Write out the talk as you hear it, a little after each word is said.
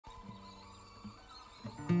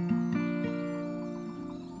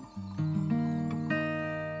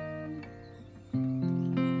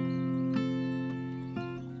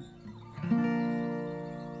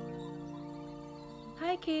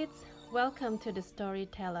kids, welcome to the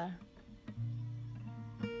Storyteller.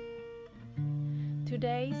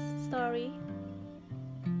 Today's story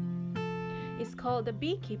is called The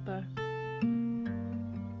Beekeeper.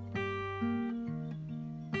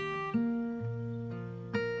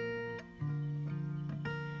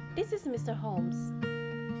 This is Mr. Holmes.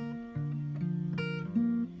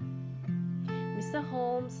 Mr.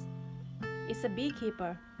 Holmes is a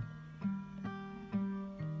beekeeper.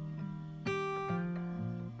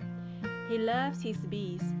 He loves his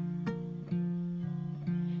bees.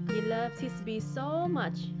 He loves his bees so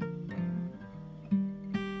much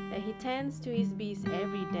that he tends to his bees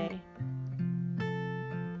every day.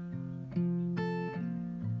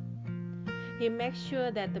 He makes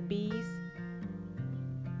sure that the bees,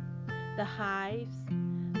 the hives,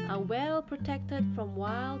 are well protected from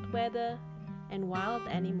wild weather and wild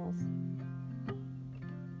animals.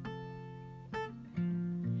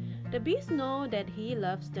 The bees know that he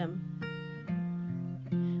loves them,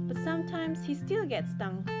 but sometimes he still gets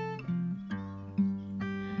stung.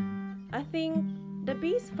 I think the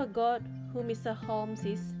bees forgot who Mr. Holmes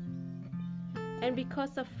is, and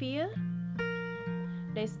because of fear,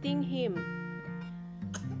 they sting him.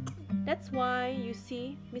 That's why you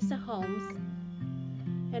see Mr. Holmes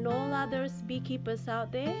and all others beekeepers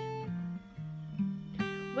out there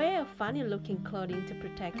wear funny-looking clothing to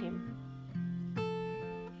protect him.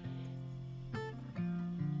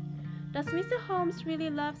 Does Mr. Holmes really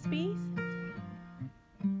love bees?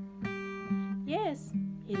 Yes,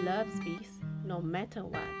 he loves bees, no matter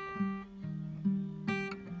what.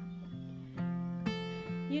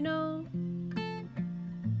 You know,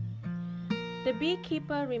 the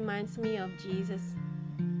beekeeper reminds me of Jesus,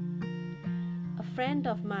 a friend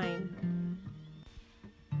of mine.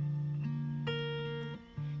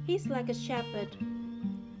 He's like a shepherd.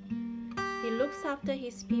 He looks after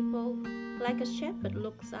his people like a shepherd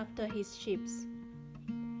looks after his sheep.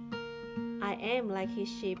 I am like his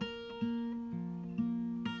sheep.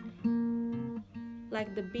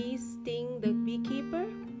 Like the bees sting the beekeeper,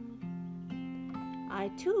 I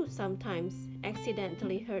too sometimes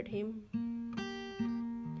accidentally hurt him.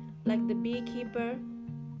 Like the beekeeper,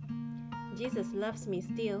 Jesus loves me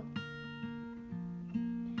still.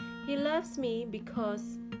 He loves me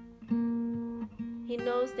because he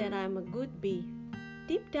knows that I'm a good bee,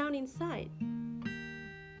 deep down inside.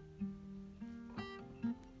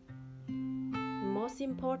 Most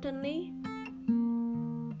importantly,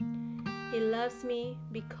 he loves me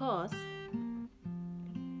because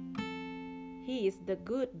he is the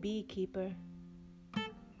good beekeeper.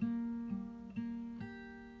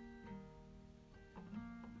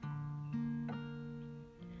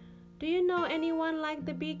 Do you know anyone like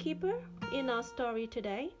the beekeeper in our story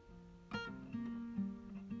today?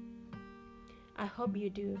 I hope you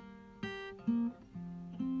do.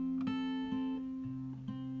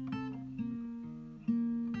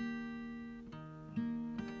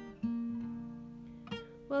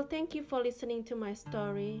 Well, thank you for listening to my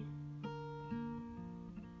story.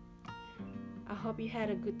 I hope you had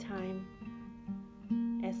a good time,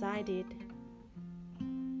 as I did.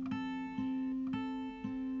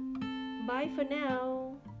 Bye for now.